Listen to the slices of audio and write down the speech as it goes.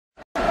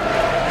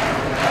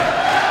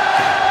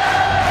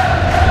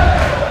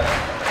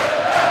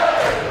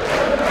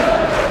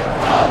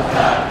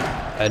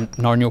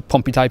Nyron, your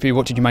Pompey debut,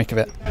 what did you make of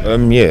it?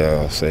 Yeah,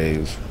 I'll say it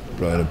was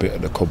blowing a bit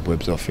of the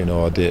cobwebs off.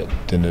 I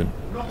didn't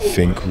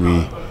think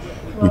we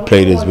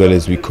played as well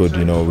as we could.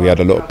 We had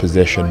a lot of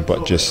possession,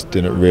 but just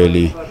didn't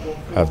really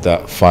have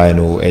that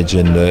final edge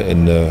in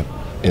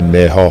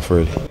their half,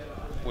 really.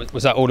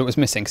 Was that all that was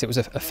missing? Because it was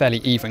a fairly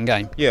even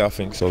game. Yeah, I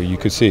think so. You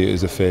could see it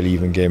was a fairly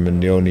even game,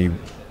 and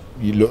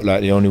you looked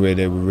like the only way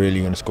they were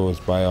really going to score was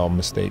by our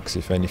mistakes,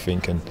 if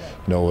anything. And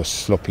a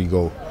sloppy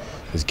goal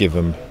has give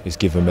them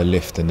a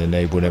lift and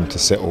enable them to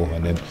settle,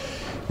 and then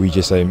we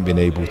just haven't been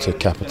able to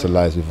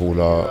capitalise with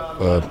all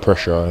our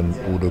pressure and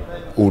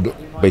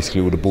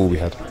basically all the ball we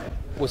had.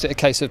 Was it a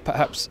case of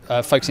perhaps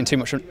focusing too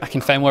much on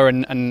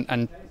Akinfenwa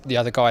and the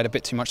other guy had a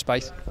bit too much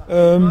space?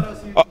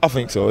 I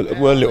think so.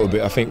 Well, a little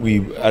bit. I think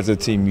we, as a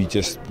team, we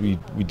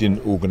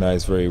didn't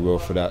organise very well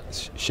for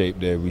that shape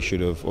there. We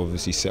should have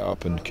obviously set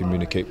up and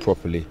communicate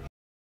properly.